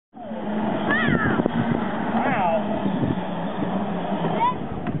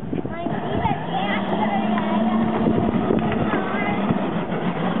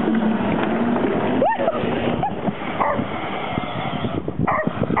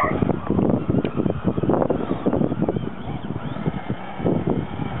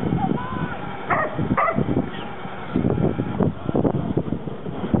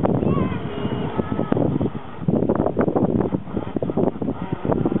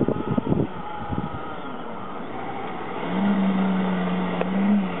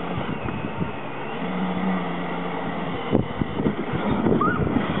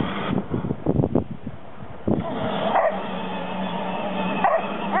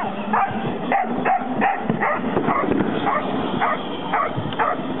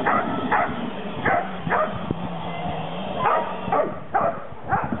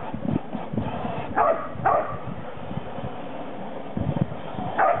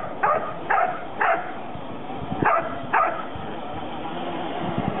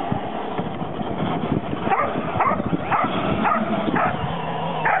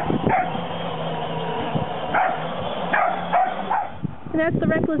And that's the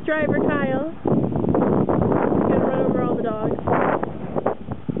reckless driver, Kyle. He's gonna run over all the dogs.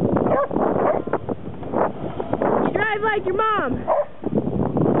 You drive like your mom.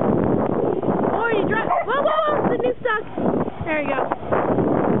 Or you drive... Whoa, whoa, whoa! The new stuck. There you go.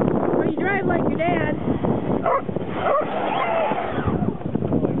 Or you drive like your dad.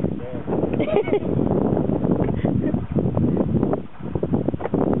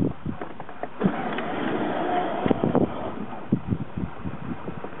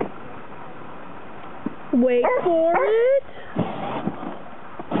 Wait for it.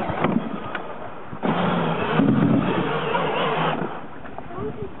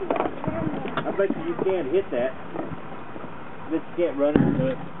 I bet you can't hit that. But you can't run into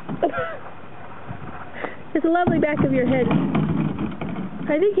it. It's a lovely back of your head.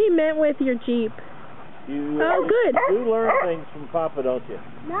 I think he meant with your Jeep. Oh, good. You learn things from Papa, don't you?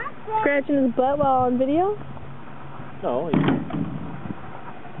 Scratching his butt while on video? No.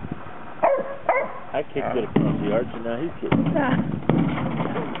 I kicked it across the arch, and now he's kicking.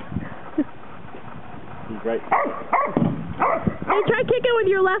 He's right. Hey, try kicking with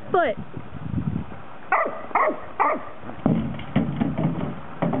your left foot.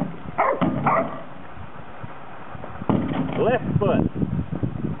 Left foot.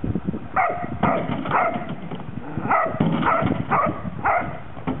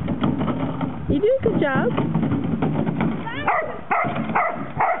 You do a good job.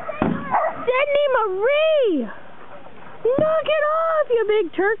 Sydney Marie! Knock it off, you big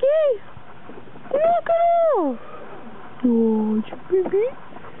turkey! Knock it off! Oh, you baby.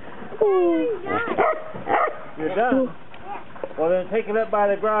 Oh. You're done. Well, then take it up by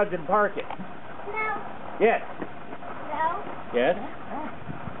the garage and park it. No. Yes. No. Yes.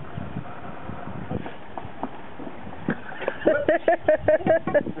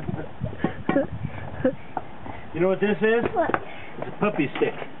 You know what this is? What? It's a puppy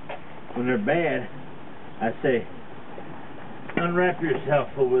stick. When they're bad, I say, unwrap yourself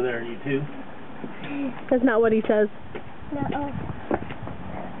over there, you two. That's not what he says. No.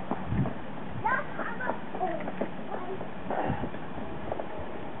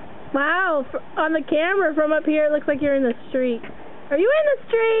 Wow, on the camera from up here, it looks like you're in the street. Are you in the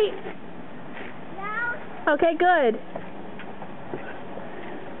street? No. Okay, good.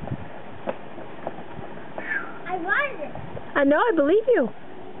 I wanted it. I know, I believe you.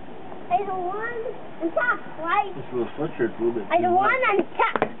 There's a one on top, right? This little sweatshirt's a little bit There's too a one much. on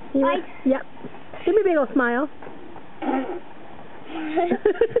top, You right? Yep. Give me a big old smile.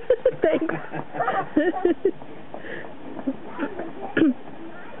 Thanks.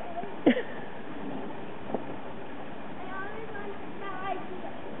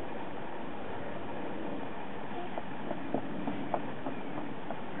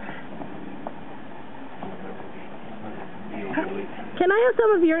 Can I have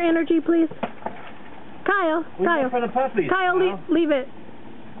some of your energy, please? Kyle, We Kyle. went for the puppies. Kyle, you know? leave it.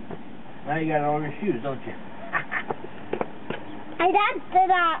 Now you got all your shoes, don't you? I danced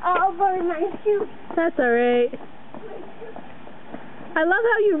it all over my shoes. That's alright. I love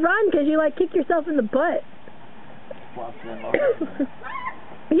how you run because you like kick yourself in the butt. Flop them all.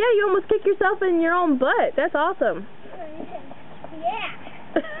 Yeah, you almost kick yourself in your own butt. That's awesome. Yeah.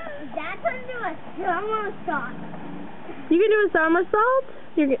 That's gonna do a somersault. You can do a somersault?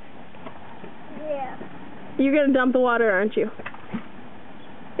 Yeah. You're gonna dump the water, aren't you?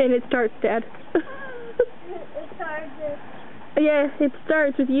 And it starts, Dad. It's hard to... Yeah, it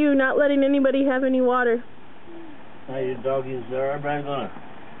starts with you not letting anybody have any water. Now your doggies are everybody gonna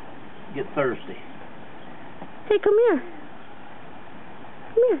get thirsty. Hey, come here.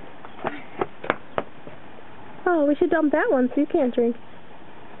 Come here. Oh, we should dump that one so you can't drink.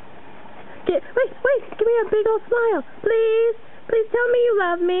 Wait, give me a big old smile. Please. Please tell me you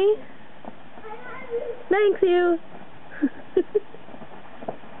love me. Thanks, you.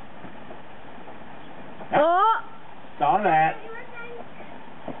 Oh! Saw that.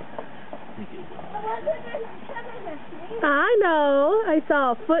 I know. I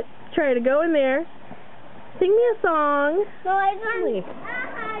saw a foot try to go in there. Sing me a song. No, I don't. You can't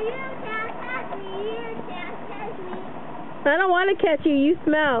catch me. You can't catch me. I don't want to catch you. You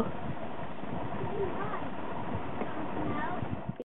smell.